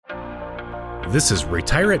This is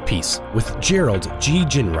Retire at Peace with Gerald G.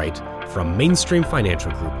 Ginwright from Mainstream Financial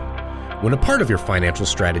Group. When a part of your financial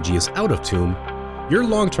strategy is out of tune, your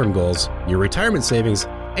long-term goals, your retirement savings,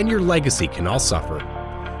 and your legacy can all suffer.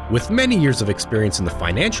 With many years of experience in the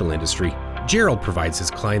financial industry, Gerald provides his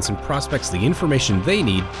clients and prospects the information they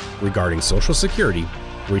need regarding Social Security,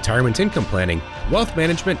 retirement income planning, wealth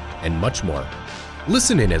management, and much more.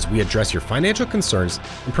 Listen in as we address your financial concerns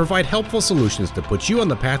and provide helpful solutions to put you on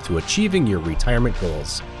the path to achieving your retirement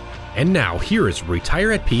goals. And now, here is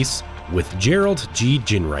Retire at Peace with Gerald G.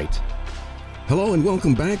 Ginwright. Hello and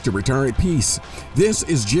welcome back to Retire at Peace. This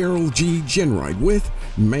is Gerald G. Ginwright with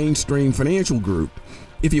Mainstream Financial Group.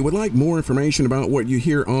 If you would like more information about what you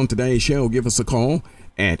hear on today's show, give us a call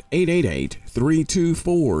at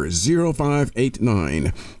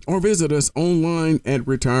 888-324-0589 or visit us online at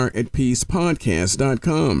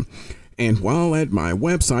retireatpeacepodcast.com. And while at my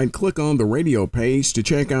website, click on the radio page to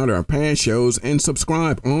check out our past shows and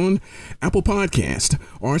subscribe on Apple Podcast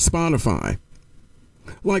or Spotify.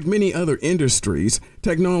 Like many other industries,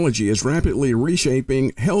 technology is rapidly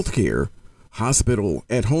reshaping healthcare.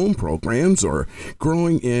 Hospital-at-home programs are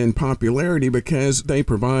growing in popularity because they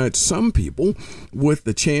provide some people with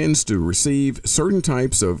the chance to receive certain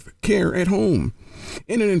types of care at home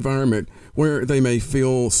in an environment where they may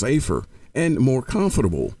feel safer and more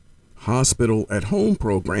comfortable. Hospital-at-home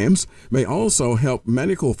programs may also help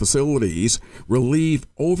medical facilities relieve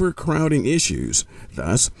overcrowding issues,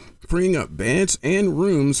 thus freeing up beds and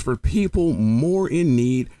rooms for people more in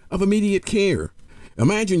need of immediate care.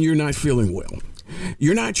 Imagine you're not feeling well.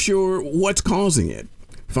 You're not sure what's causing it.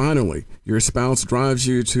 Finally, your spouse drives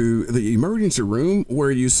you to the emergency room where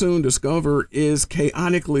you soon discover is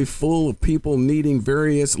chaotically full of people needing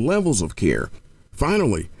various levels of care.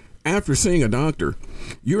 Finally, after seeing a doctor,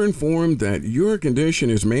 you're informed that your condition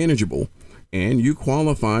is manageable and you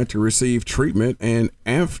qualify to receive treatment and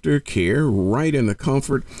aftercare right in the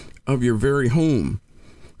comfort of your very home.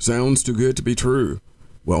 Sounds too good to be true.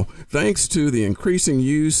 Well, thanks to the increasing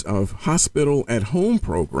use of hospital-at-home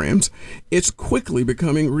programs, it's quickly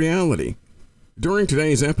becoming reality. During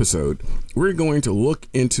today's episode, we're going to look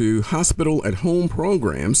into hospital-at-home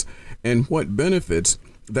programs and what benefits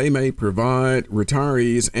they may provide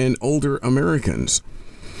retirees and older Americans.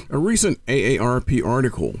 A recent AARP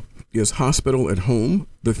article, Is Hospital at Home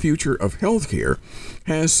the Future of Healthcare?,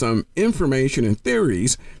 has some information and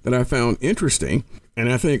theories that I found interesting, and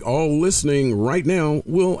I think all listening right now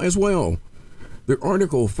will as well. The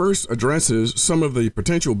article first addresses some of the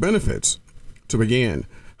potential benefits. To begin,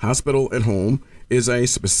 hospital at home is a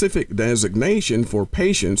specific designation for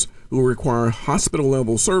patients who require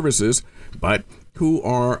hospital-level services, but who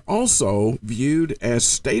are also viewed as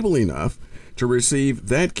stable enough to receive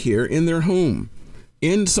that care in their home.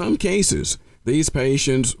 In some cases, these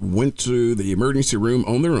patients went to the emergency room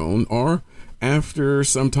on their own or after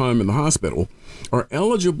some time in the hospital, are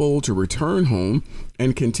eligible to return home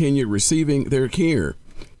and continue receiving their care.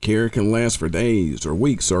 Care can last for days or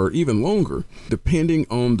weeks or even longer, depending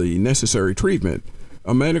on the necessary treatment.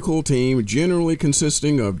 A medical team, generally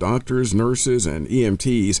consisting of doctors, nurses, and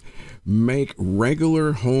EMTs, make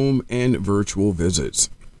regular home and virtual visits.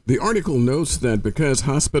 The article notes that because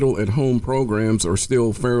hospital-at-home programs are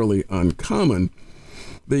still fairly uncommon,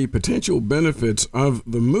 the potential benefits of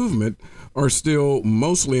the movement are still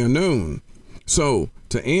mostly unknown. So,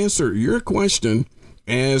 to answer your question,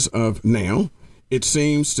 as of now, it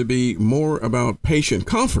seems to be more about patient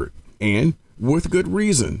comfort, and with good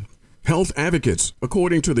reason. Health advocates,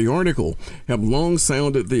 according to the article, have long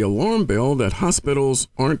sounded the alarm bell that hospitals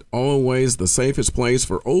aren't always the safest place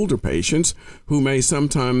for older patients who may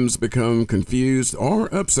sometimes become confused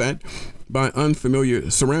or upset by unfamiliar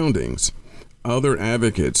surroundings. Other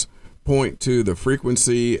advocates point to the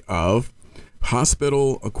frequency of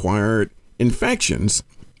hospital-acquired infections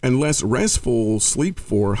and less restful sleep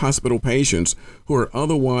for hospital patients who are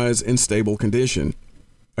otherwise in stable condition.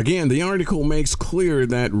 Again, the article makes clear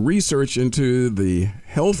that research into the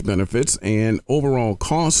health benefits and overall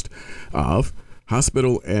cost of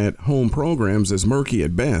hospital-at-home programs is murky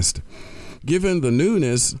at best. Given the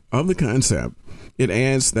newness of the concept, it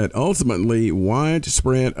adds that ultimately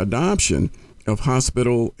widespread adoption of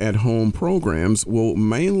hospital-at-home programs will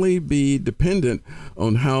mainly be dependent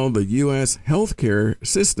on how the U.S. healthcare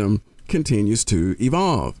system continues to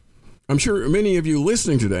evolve. I'm sure many of you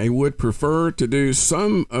listening today would prefer to do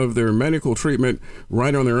some of their medical treatment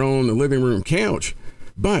right on their own living room couch,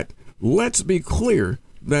 but let's be clear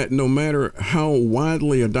that no matter how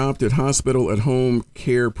widely adopted hospital-at-home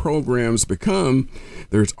care programs become,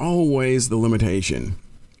 there's always the limitation.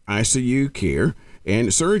 ICU care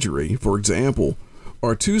and surgery, for example,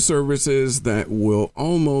 are two services that will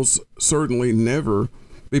almost certainly never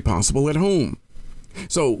be possible at home.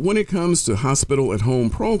 So when it comes to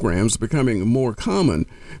hospital-at-home programs becoming more common,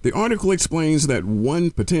 the article explains that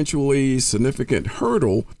one potentially significant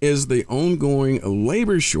hurdle is the ongoing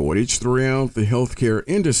labor shortage throughout the healthcare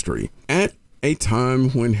industry. At a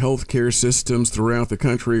time when healthcare systems throughout the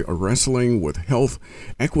country are wrestling with health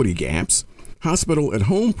equity gaps,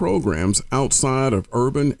 hospital-at-home programs outside of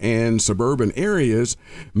urban and suburban areas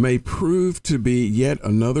may prove to be yet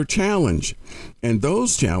another challenge. And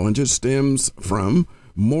those challenges stems from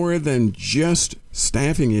more than just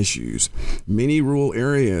staffing issues. Many rural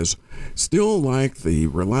areas still lack the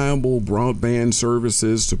reliable broadband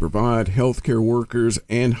services to provide healthcare workers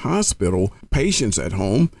and hospital patients at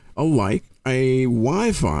home alike a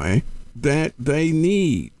Wi-Fi that they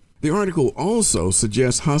need. The article also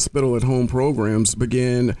suggests hospital-at-home programs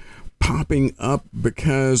began popping up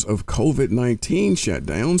because of COVID-19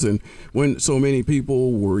 shutdowns and when so many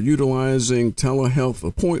people were utilizing telehealth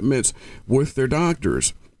appointments with their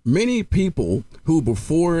doctors. Many people who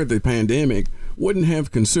before the pandemic wouldn't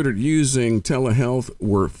have considered using telehealth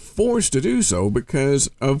were forced to do so because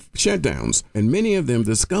of shutdowns, and many of them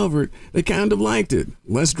discovered they kind of liked it.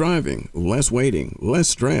 Less driving, less waiting, less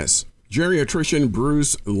stress. Geriatrician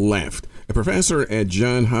Bruce Left, a professor at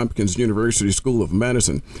Johns Hopkins University School of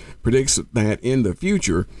Medicine, predicts that in the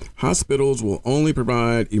future, hospitals will only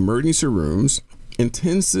provide emergency rooms,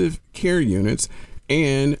 intensive care units,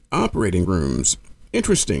 and operating rooms.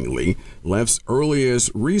 Interestingly, Left's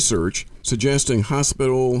earliest research suggesting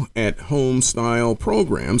hospital-at-home style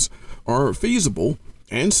programs are feasible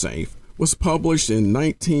and safe was published in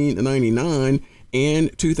 1999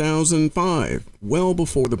 and 2005, well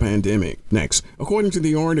before the pandemic. Next, according to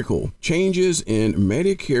the article, changes in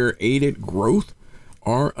Medicare-aided growth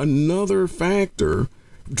are another factor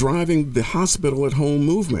driving the hospital-at-home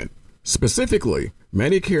movement. Specifically,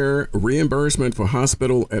 Medicare reimbursement for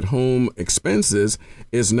hospital-at-home expenses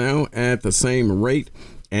is now at the same rate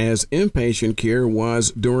as inpatient care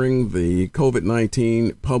was during the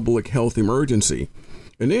COVID-19 public health emergency.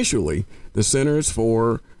 Initially, the Centers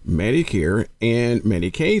for Medicare and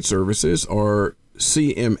Medicaid Services, or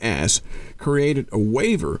CMS, created a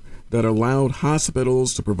waiver that allowed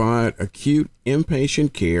hospitals to provide acute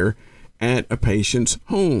inpatient care at a patient's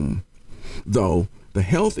home. Though the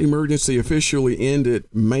health emergency officially ended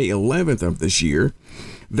May 11th of this year,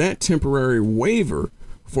 that temporary waiver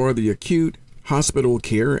for the acute hospital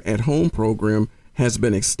care at home program has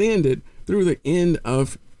been extended through the end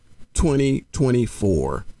of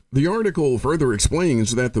 2024. The article further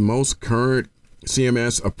explains that the most current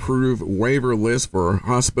CMS-approved waiver list for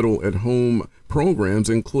hospital-at-home programs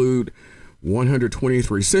include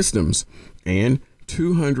 123 systems and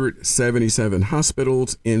 277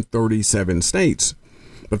 hospitals in 37 states.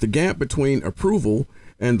 But the gap between approval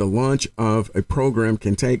and the launch of a program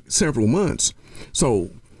can take several months. So,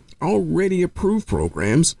 already approved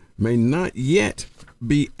programs may not yet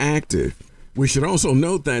be active. We should also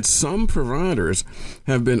note that some providers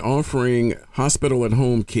have been offering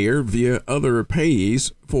hospital-at-home care via other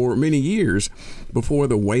payees for many years before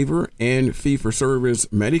the waiver and fee-for-service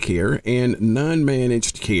Medicare and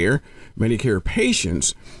non-managed care Medicare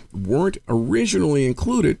patients weren't originally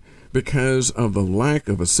included because of the lack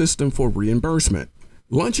of a system for reimbursement.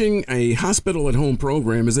 Launching a hospital-at-home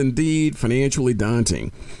program is indeed financially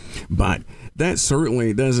daunting, but that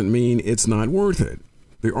certainly doesn't mean it's not worth it.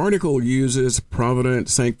 The article uses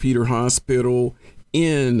Providence St. Peter Hospital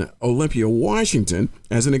in Olympia, Washington,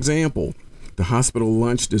 as an example. The hospital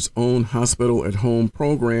launched its own hospital-at-home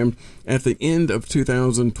program at the end of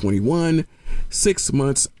 2021, 6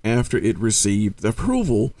 months after it received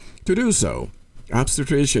approval to do so.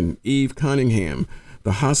 Obstetrician Eve Cunningham,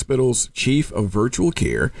 the hospital's chief of virtual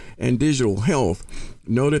care and digital health,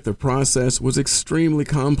 noted the process was extremely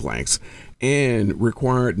complex and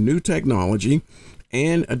required new technology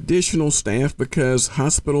and additional staff because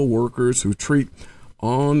hospital workers who treat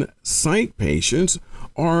on-site patients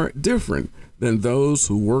are different than those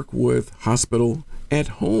who work with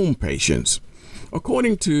hospital-at-home patients.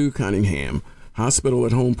 According to Cunningham,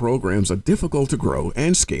 hospital-at-home programs are difficult to grow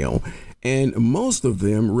and scale, and most of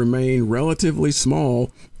them remain relatively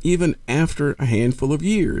small even after a handful of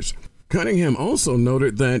years. Cunningham also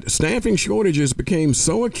noted that staffing shortages became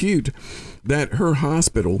so acute that her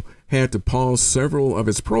hospital had to pause several of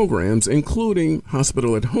its programs, including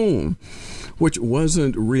Hospital at Home, which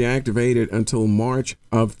wasn't reactivated until March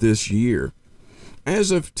of this year.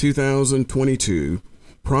 As of 2022,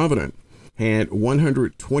 Providence had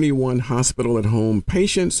 121 hospital at home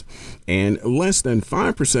patients, and less than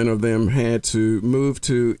 5% of them had to move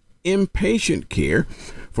to inpatient care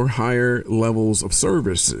for higher levels of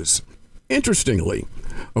services. Interestingly,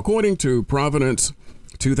 according to Providence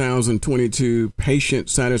 2022 patient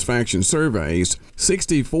satisfaction surveys,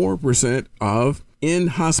 64% of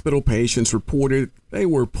in-hospital patients reported they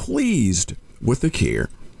were pleased with the care,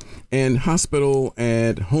 and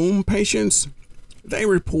hospital-at-home patients, they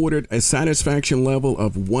reported a satisfaction level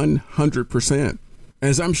of 100%.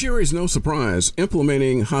 As I'm sure is no surprise,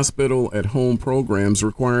 implementing hospital-at-home programs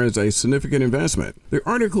requires a significant investment. The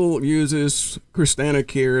article uses Christiana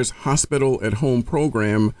Care's hospital-at-home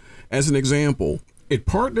program as an example. It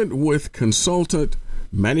partnered with consultant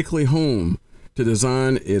Medically Home to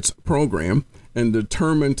design its program and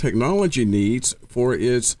determine technology needs for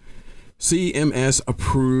its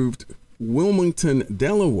CMS-approved Wilmington,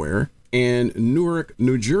 Delaware, and Newark,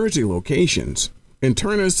 New Jersey locations.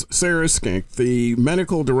 Internist Sarah Skink, the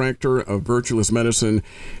medical director of Virtuous Medicine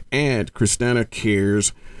at Christiana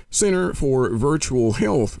Care's Center for Virtual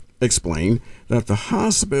Health, explained that the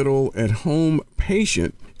hospital-at-home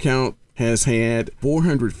patient count has had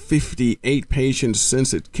 458 patients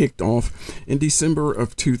since it kicked off in December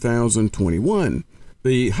of 2021.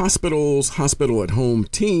 The hospital's hospital-at-home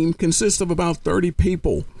team consists of about 30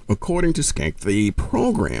 people. According to Skink, the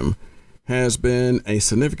program has been a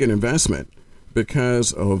significant investment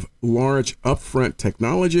because of large upfront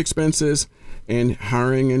technology expenses and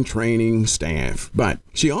hiring and training staff. But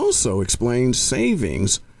she also explains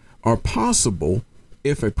savings are possible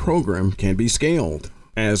if a program can be scaled.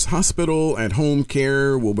 As hospital-at-home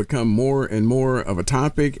care will become more and more of a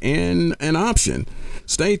topic and an option,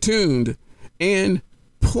 stay tuned and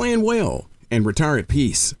plan well and retire at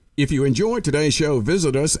peace. If you enjoyed today's show,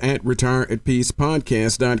 visit us at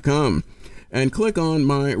retireatpeacepodcast.com and click on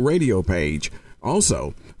my radio page.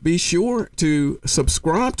 Also, be sure to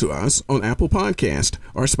subscribe to us on Apple Podcast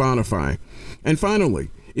or Spotify. And finally,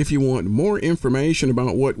 if you want more information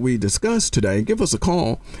about what we discussed today, give us a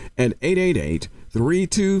call at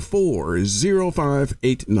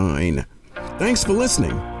 888-324-0589. Thanks for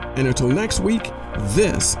listening. And until next week,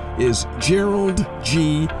 this is Gerald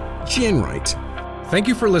G. Ginwright. Thank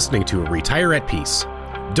you for listening to Retire at Peace.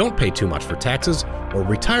 Don't pay too much for taxes or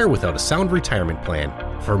retire without a sound retirement plan.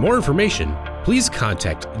 For more information, please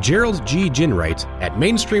contact Gerald G. Ginwright at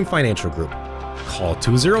Mainstream Financial Group. Call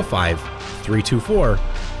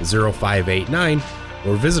 205-324-0589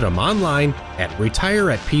 or visit them online at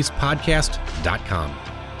retireatpeacepodcast.com.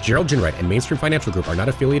 Gerald Ginwright and Mainstream Financial Group are not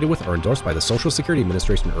affiliated with or endorsed by the Social Security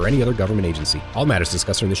Administration or any other government agency. All matters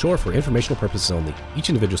discussed during the show are for informational purposes only. Each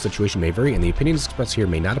individual situation may vary, and the opinions expressed here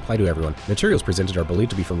may not apply to everyone. Materials presented are believed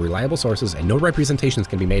to be from reliable sources, and no representations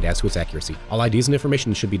can be made as to its accuracy. All ideas and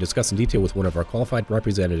information should be discussed in detail with one of our qualified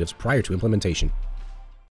representatives prior to implementation.